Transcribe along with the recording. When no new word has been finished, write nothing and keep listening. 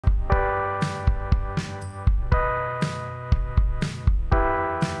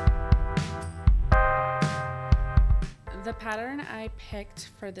The pattern I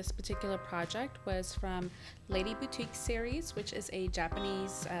picked for this particular project was from Lady Boutique series, which is a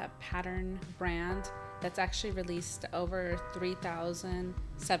Japanese pattern brand that's actually released over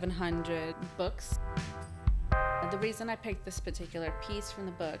 3,700 books. The reason I picked this particular piece from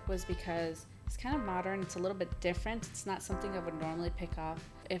the book was because it's kind of modern, it's a little bit different. It's not something I would normally pick off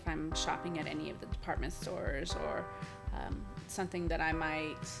if I'm shopping at any of the department stores or something that I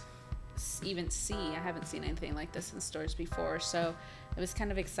might even see. I haven't seen anything like this in stores before, so I was kind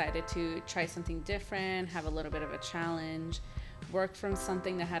of excited to try something different, have a little bit of a challenge, work from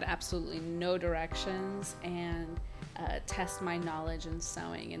something that had absolutely no directions, and test my knowledge in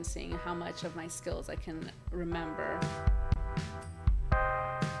sewing and seeing how much of my skills I can remember.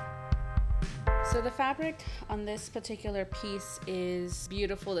 So the fabric on this particular piece is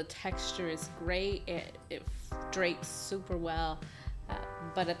beautiful. The texture is great. It drapes super well.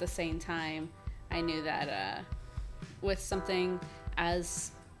 But at the same time, I knew that with something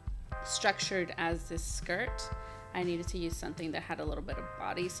as structured as this skirt, I needed to use something that had a little bit of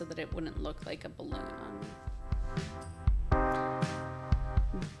body so that it wouldn't look like a balloon on me.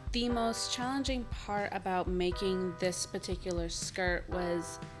 The most challenging part about making this particular skirt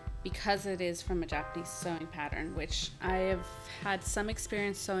was because it is from a Japanese sewing pattern, which I have had some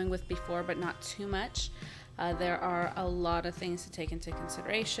experience sewing with before, but not too much. There are a lot of things to take into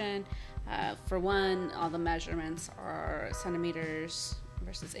consideration. For one, all the measurements are centimeters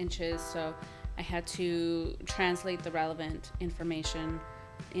versus inches, so I had to translate the relevant information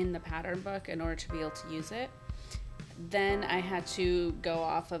in the pattern book in order to be able to use it. Then I had to go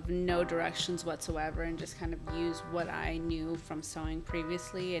off of no directions whatsoever and just kind of use what I knew from sewing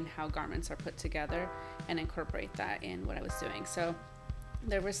previously and how garments are put together and incorporate that in what I was doing. So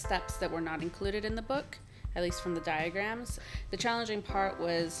there were steps that were not included in the book, at least from the diagrams. The challenging part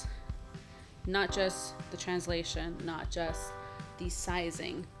was not just the translation, not just the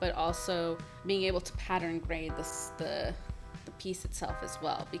sizing, but also being able to pattern grade the piece itself as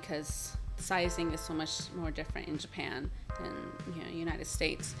well, because sizing is so much more different in Japan than United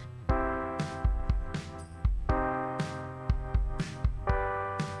States.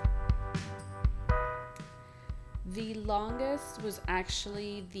 The longest was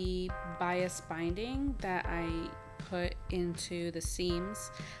actually the bias binding that I put into the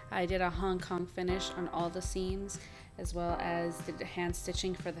seams. I did a Hong Kong finish on all the seams, as well as did hand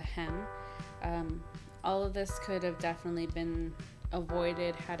stitching for the hem. All of this could have definitely been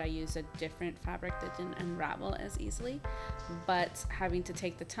avoided had I used a different fabric that didn't unravel as easily, but having to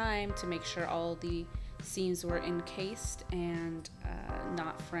take the time to make sure all the seams were encased and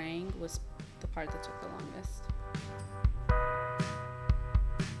not fraying was the part that took the longest.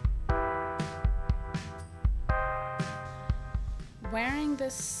 Wearing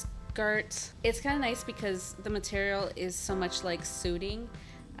this skirt, it's kind of nice because the material is so much like suiting.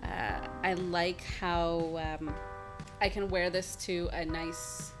 I like how I can wear this to a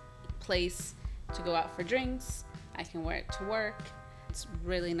nice place to go out for drinks. I can wear it to work. It's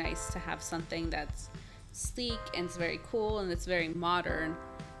really nice to have something that's sleek and it's very cool and it's very modern.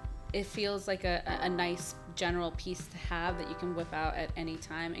 It feels like a nice general piece to have that you can whip out at any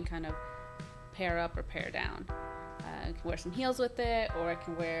time and kind of pair up or pair down. I can wear some heels with it, or I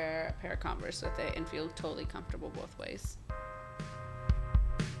can wear a pair of Converse with it and feel totally comfortable both ways.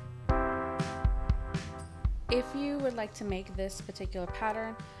 If you would like to make this particular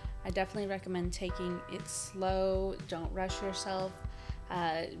pattern, I definitely recommend taking it slow. Don't rush yourself.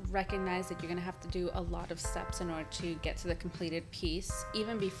 Recognize that you're going to have to do a lot of steps in order to get to the completed piece,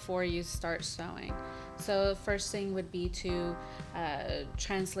 even before you start sewing. So first thing would be to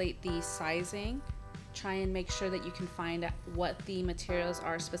translate the sizing. Try and make sure that you can find out what the materials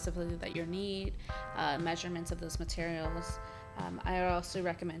are specifically that you need, measurements of those materials. I also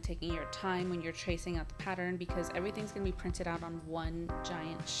recommend taking your time when you're tracing out the pattern, because everything's going to be printed out on one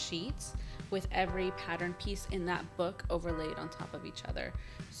giant sheet with every pattern piece in that book overlaid on top of each other.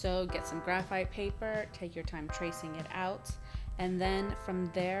 So get some graphite paper, take your time tracing it out, and then from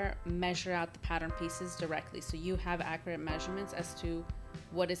there measure out the pattern pieces directly so you have accurate measurements as to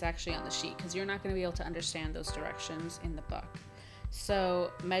what is actually on the sheet, because you're not going to be able to understand those directions in the book.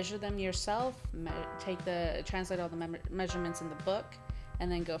 So measure them yourself, translate all the measurements in the book,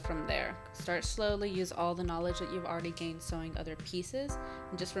 and then go from there. Start slowly, use all the knowledge that you've already gained sewing other pieces,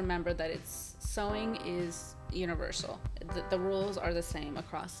 and just remember that sewing is universal. The rules are the same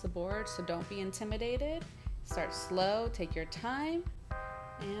across the board, so don't be intimidated. Start slow, take your time,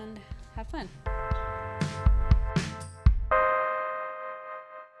 and have fun.